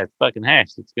was like, "Yeah, it's fucking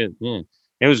hash. It's good."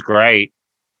 It was great.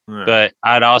 Yeah. But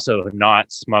I'd also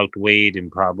not smoked weed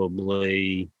in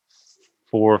probably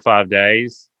 4 or 5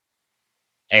 days.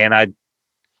 And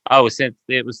since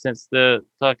the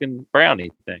fucking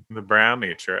brownie thing. The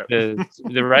brownie trip.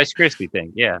 The Rice Krispie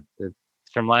thing. Yeah.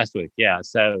 From last week. Yeah.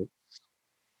 So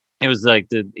it was like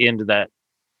the end of that.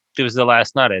 It was the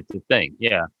last night at the thing.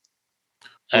 Yeah.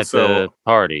 At the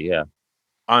party. Yeah.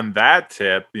 On that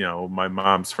tip, my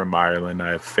mom's from Ireland.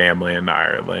 I have family in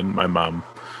Ireland. My mom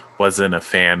wasn't a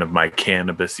fan of my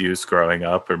cannabis use growing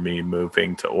up or me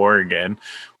moving to Oregon.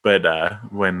 But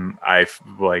when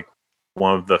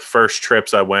one of the first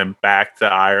trips I went back to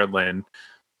Ireland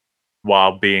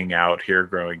while being out here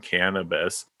growing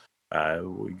cannabis,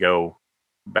 we go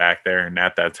back there. And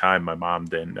at that time, my mom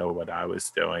didn't know what I was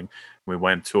doing. We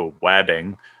went to a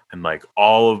wedding, and like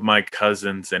all of my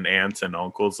cousins and aunts and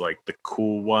uncles, like the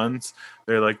cool ones,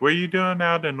 they're like, "What are you doing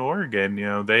out in Oregon?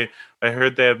 I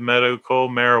heard they have medical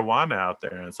marijuana out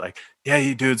there." And it's like, "Yeah,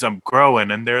 you dudes, I'm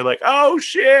growing." And they're like, "Oh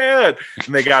shit."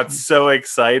 And they got so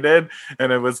excited.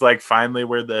 And it was like finally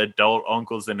where the adult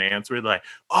uncles and aunts were like,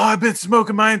 "Oh, I've been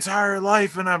smoking my entire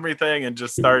life and everything," and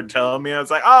just started telling me. I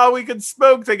was like, "Oh, we can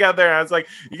smoke together." And I was like,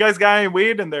 "You guys got any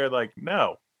weed?" And they're like,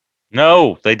 "No."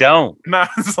 No, they don't. And I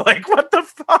was like, "What the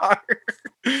fuck?"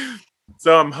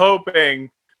 So I'm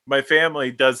hoping my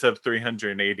family does have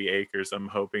 380 acres. I'm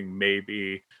hoping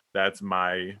maybe that's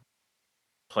my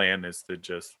plan, is to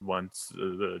just, once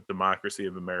the democracy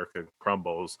of America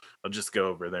crumbles, I'll just go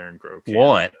over there and grow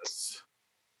cannabis.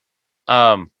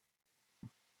 I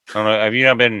don't know. Have you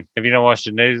not watched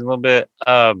the news a little bit?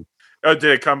 Oh, did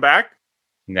it come back?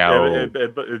 No. It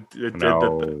did.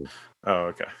 No. Oh,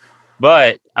 okay.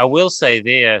 But I will say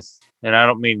this, and I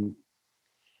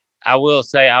will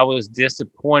say I was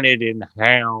disappointed in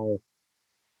how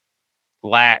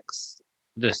lax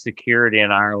the security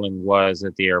in Ireland was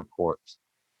at the airports,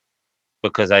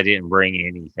 because I didn't bring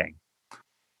anything.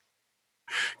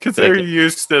 Because they're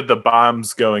used to the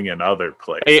bombs going in other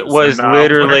places. It was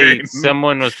literally,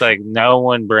 someone was like, "No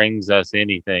one brings us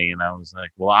anything." And I was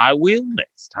like, "Well, I will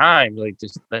next time. Like,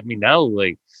 just let me know."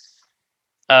 Like,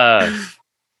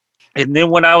 and then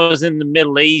when I was in the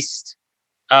Middle East,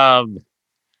 in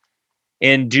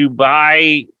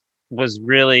Dubai,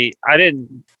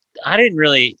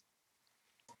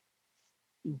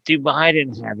 Dubai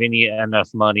didn't have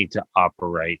enough money to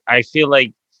operate. I feel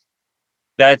like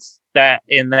that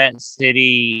in that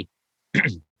city,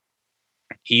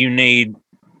 you need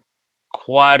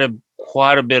quite a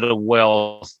bit of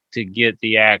wealth to get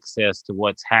the access to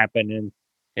what's happening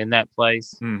in that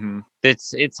place. Mm-hmm.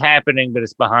 It's happening, but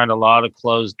it's behind a lot of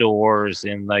closed doors,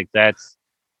 and like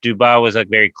Dubai was like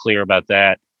very clear about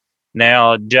that.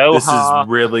 Now Doha, this is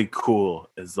really cool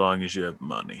as long as you have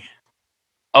money.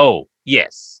 Oh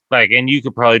yes, and you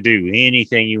could probably do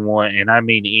anything you want, and I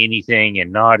mean anything,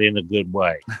 and not in a good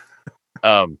way.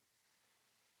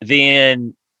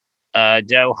 Then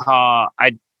Doha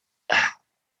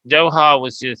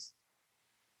was just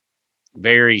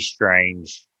very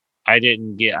strange.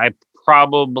 I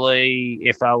probably,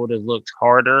 if I would have looked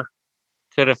harder,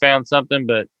 could have found something,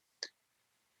 but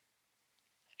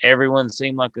everyone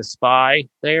seemed like a spy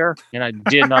there, and I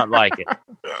did not like it.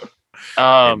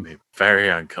 Made me very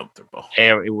uncomfortable.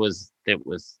 It was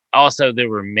also, there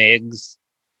were MiGs.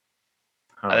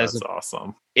 Oh, that's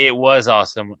awesome. It was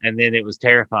awesome, and then it was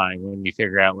terrifying when you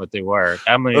figure out what they were.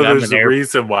 There's a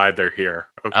reason why they're here.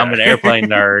 Okay. I'm an airplane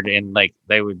nerd, and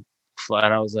they would fly,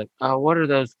 and I was like, "Oh, what are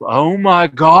those? Oh my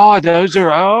god, those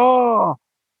are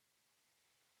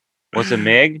What's a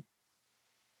MiG?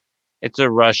 It's a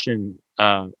Russian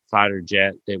fighter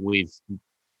jet that we've,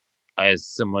 as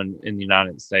someone in the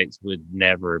United States, would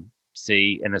never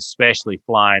see, and especially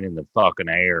flying in the fucking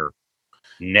air.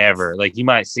 Never. Like, you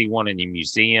might see one in a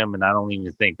museum, and I don't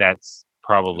even think that's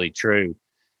probably true.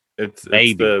 It's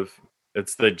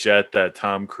the jet that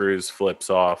Tom Cruise flips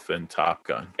off in Top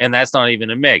Gun. And that's not even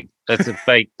a MiG. That's a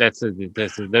fake. Those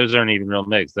aren't even real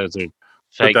MiGs. Those are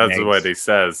fake. But that's MiGs. what he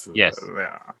says. Yes.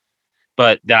 Yeah.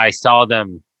 But I saw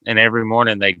them, and every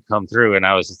morning they'd come through, and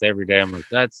I was just every day, I'm like,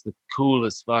 that's the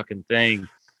coolest fucking thing.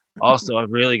 Also, I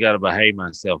really got to behave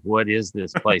myself. What is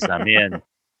this place I'm in?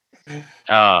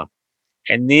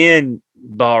 And then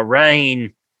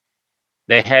Bahrain,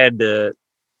 they had the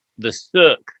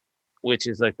souk, which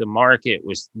is like the market,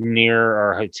 was near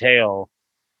our hotel.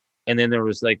 And then there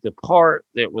was like the part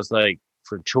that was like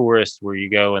for tourists where you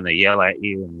go and they yell at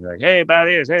you and you're like, hey, about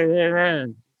this, hey,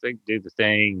 they do the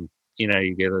thing. You know,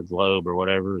 you get a globe or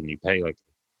whatever, and you pay like $1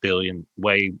 billion,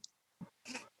 way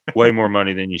more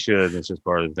money than you should. It's just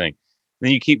part of the thing.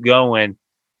 Then you keep going,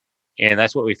 and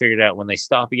that's what we figured out. When they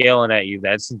stop yelling at you,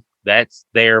 that's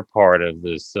their part of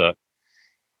the suck.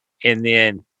 And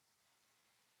then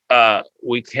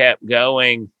we kept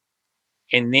going,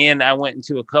 and then I went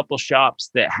into a couple shops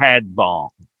that had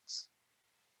bongs,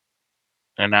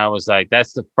 and I was like,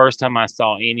 that's the first time I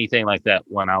saw anything like that.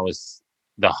 When I was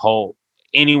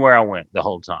anywhere I went the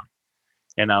whole time,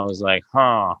 and I was like,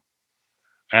 huh.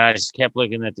 And I just kept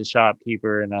looking at the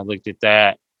shopkeeper, and I looked at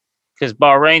that, because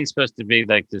Bahrain's supposed to be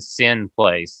like the sin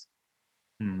place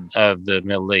of the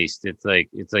Middle East. It's like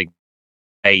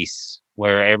base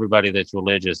where everybody that's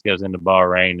religious goes into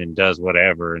Bahrain and does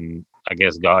whatever, and I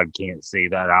guess God can't see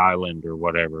that island or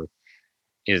whatever.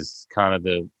 Is kind of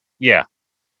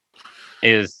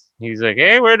he's like,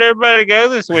 hey, where'd everybody go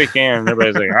this weekend? And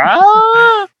everybody's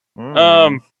like,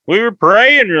 we were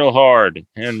praying real hard,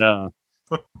 and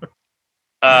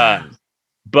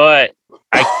but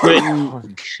I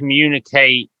couldn't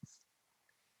communicate.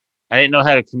 I didn't know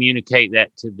how to communicate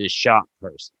that to the shop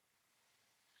person.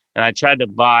 And I tried to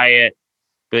buy it,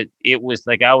 but it was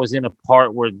like I was in a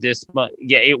part where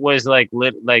it was like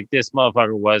this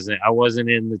motherfucker wasn't. I wasn't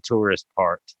in the tourist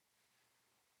part.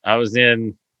 I was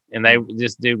in, and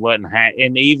this dude wasn't.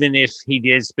 And even if he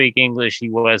did speak English, he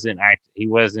wasn't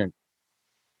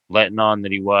letting on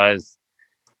that he was.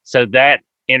 So that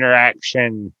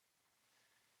interaction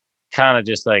kind of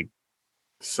just like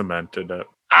cemented it.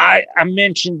 I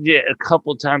mentioned it a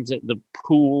couple times at the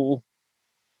pool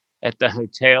at the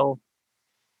hotel,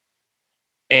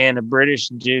 and a British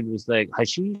dude was like,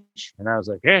 hashish, and I was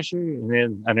like, yeah, sure. And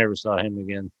then I never saw him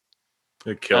again.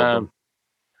 It killed him.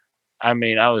 I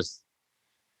mean,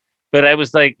 but I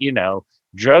was like,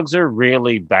 drugs are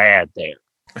really bad there.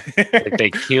 Like, they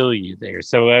kill you there.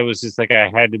 So I was just like, I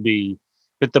had to be,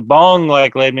 but the bong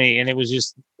like led me, and it was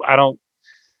just, that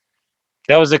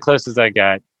was the closest I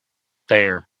got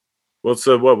there. Well,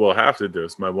 so what we'll have to do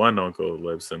is, my one uncle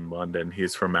lives in London.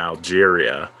 He's from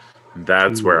Algeria.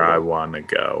 That's where I want to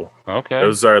go. Okay.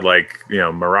 Those are like,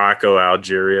 Morocco,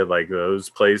 Algeria, like those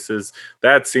places.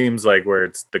 That seems like where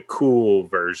it's the cool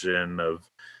version of,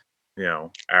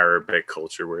 Arabic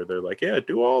culture, where they're like, yeah,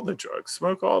 do all the drugs,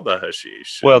 smoke all the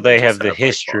hashish. Well, they have the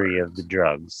history of the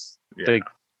drugs. Yeah.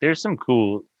 There's some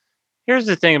cool. Here's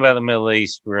the thing about the Middle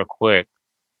East, real quick,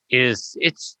 is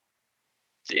it's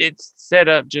set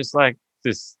up just like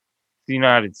the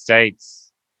United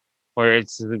States, where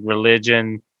it's the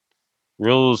religion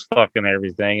rules fucking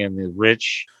everything, and the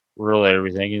rich rule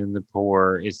everything, and the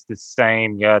poor. It's the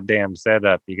same goddamn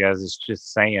setup, you guys. It's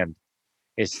just sand.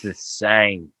 It's the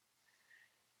same.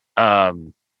 We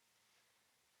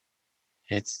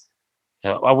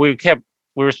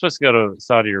were supposed to go to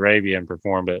Saudi Arabia and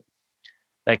perform, but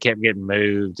that kept getting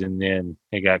moved, and then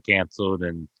it got canceled.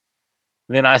 And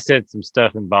then I said some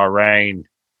stuff in Bahrain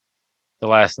the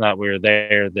last night we were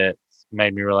there that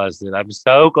made me realize that I'm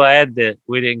so glad that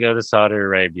we didn't go to Saudi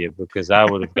Arabia, because I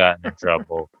would have gotten in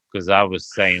trouble, because I was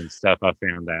saying stuff I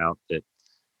found out that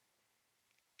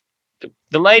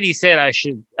the lady said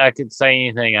I could say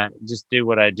anything. I just do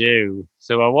what I do.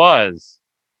 So I was.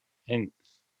 And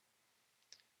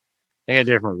they had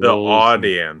different rules. The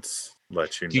audience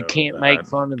let you know. You can't make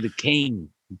fun of the king.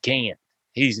 You can't.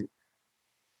 He's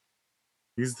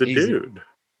the dude.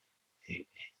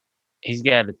 He's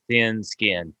got a thin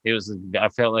skin. I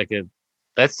felt like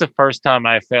that's the first time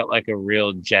I felt like a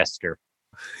real jester.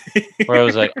 Where I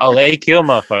was like, oh, they kill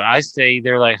motherfucker. I say,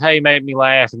 they're like, hey, make me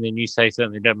laugh, and then you say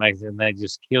something that doesn't make sense, and they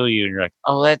just kill you, and you're like,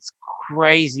 oh, that's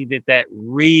crazy that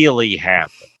really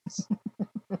happens.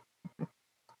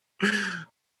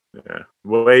 Yeah.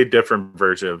 way different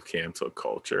version of cancel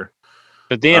culture.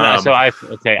 But then,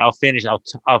 I'll finish.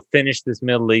 I'll finish this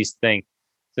Middle East thing.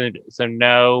 So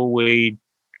no weed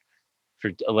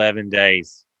for 11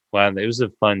 days. Wow, it was a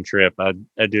fun trip. I'd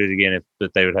do it again,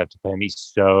 but they would have to pay me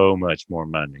so much more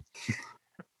money.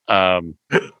 I'll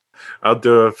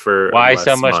do it for why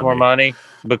so much more money?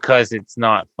 Because it's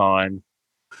not fun.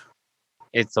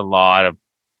 It's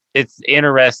it's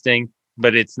interesting,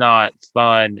 but it's not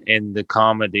fun, and the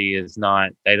comedy is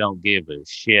not. They don't give a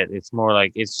shit. It's more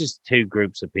like it's just two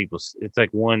groups of people. It's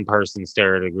like one person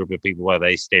stare at a group of people while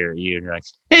they stare at you, and you're like,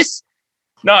 "It's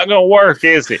not gonna work,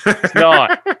 is it? It's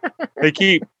not."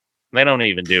 They don't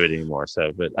even do it anymore.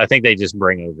 So, but I think they just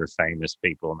bring over famous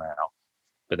people now,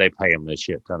 but they pay them a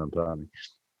shit ton of money.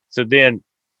 So then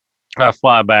I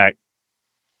fly back,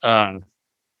 and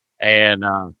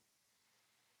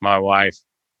my wife,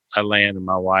 I land, and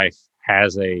my wife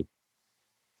has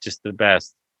just the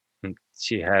best.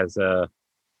 She has a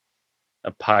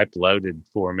pipe loaded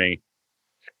for me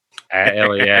at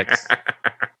LAX.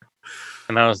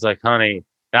 And I was like, honey,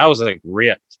 I was like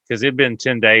ripped because it'd been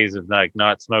 10 days of like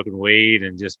not smoking weed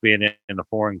and just being in a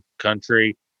foreign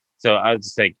country. So I was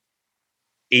just like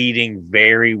eating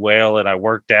very well, and I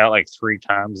worked out like 3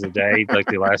 times a day, like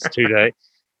the last 2 days.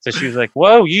 So she was like,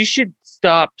 whoa, you should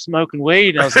stop smoking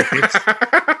weed. And I was like,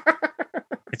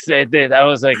 I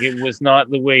was like, it was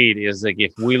not the weed. It was like,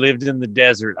 if we lived in the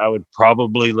desert, I would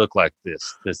probably look like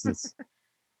this. This is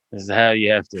how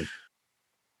you have to.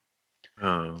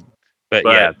 But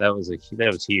yeah, that was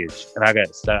huge. And I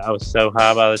was so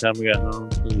high by the time we got home.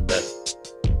 It was the best.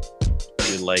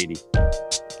 Good lady.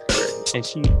 And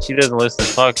she doesn't listen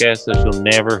to the podcast, so she'll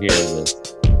never hear this.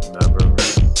 Never.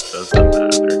 Doesn't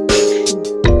matter.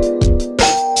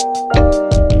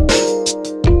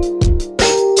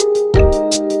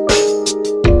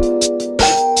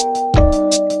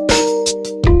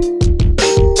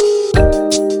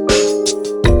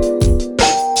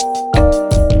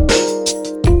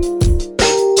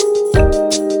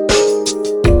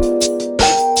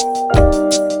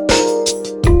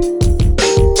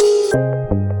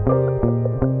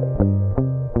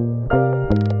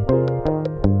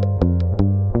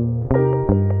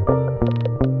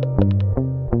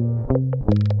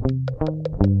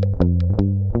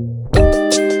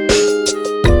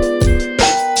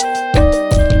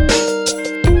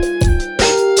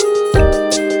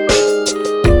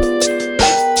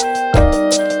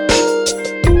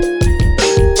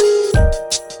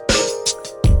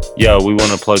 We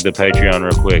want to plug the Patreon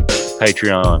real quick.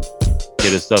 Patreon.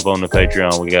 Hit us up on the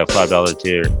Patreon. We got a $5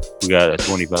 tier. We got a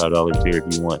 $25 tier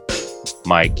if you want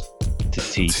Mike to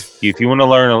teach. If you want to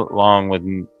learn along with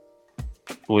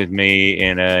me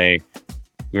in a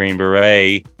Green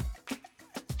Beret,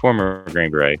 former Green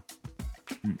Beret.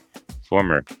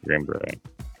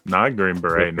 Not Green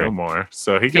Beret no more.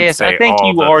 So he can yes, say I think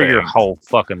all you are things. your whole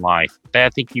fucking life. I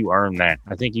think you earn that.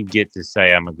 I think you get to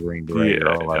say I'm a Green Beret.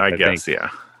 Yeah, I guess, yeah.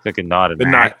 It's like not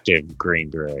an active Green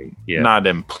Beret. Yeah. Not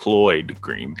employed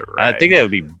Green Beret. I think that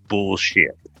would be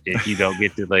bullshit. If you don't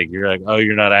get to you're like, oh,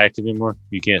 you're not active anymore.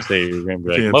 You can't say you're Green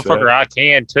Beret. Motherfucker, I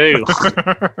can too.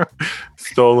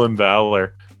 Stolen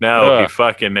valor. No, he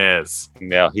fucking is.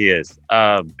 No, he is.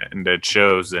 And it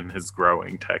shows in his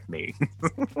growing technique.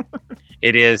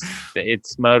 It is.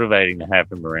 It's motivating to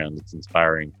have him around. It's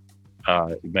inspiring.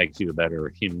 It makes you a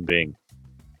better human being.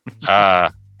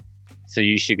 So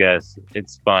you should, guys.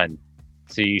 It's fun.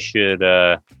 So you should,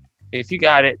 if you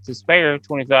got it to spare,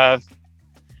 25.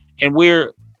 And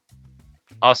we're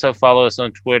also follow us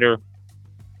on Twitter,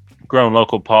 Grown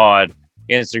Local Pod,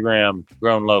 Instagram,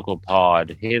 Grown Local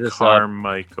Pod. Hit us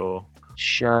Carmichael. up.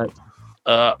 Shut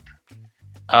up.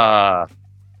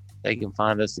 They can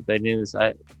find us if they need us.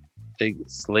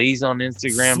 Sleaze on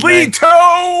Instagram.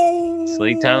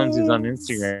 Sleetones is on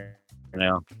Instagram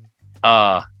now.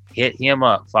 Hit him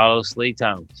up. Follow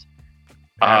Sleetones.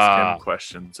 Ask him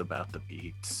questions about the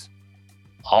beats.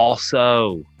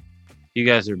 Also, you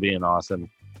guys are being awesome.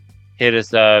 Hit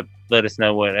us up. Let us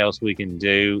know what else we can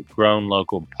do.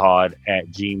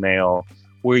 GrownLocalPod@gmail.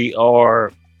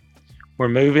 We're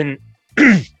moving.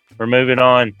 We're moving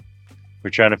on. We're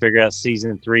trying to figure out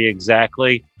season 3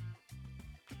 exactly.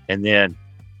 And then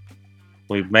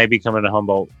we may be coming to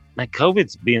Humboldt. Man,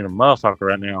 COVID's being a motherfucker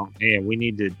right now. And we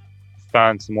need to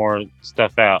find some more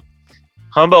stuff out.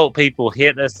 Humboldt people,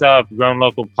 hit us up,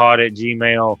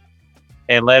 GrownLocalPod@gmail,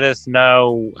 and let us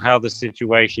know how the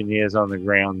situation is on the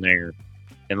ground there.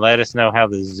 And let us know how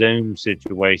the Zoom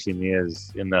situation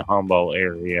is in the Humboldt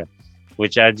area,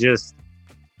 which I just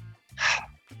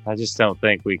don't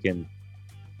think we can.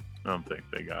 I don't think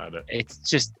they got it. It's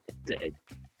just,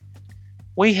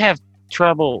 we have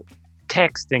trouble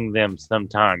texting them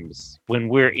sometimes when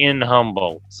we're in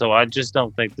Humboldt. So I just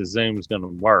don't think the Zoom's going to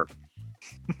work.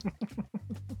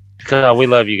 We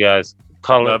love you guys.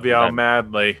 Love y'all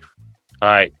madly. All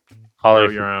right.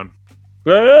 Holler your own.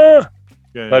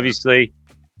 Love you, Slee.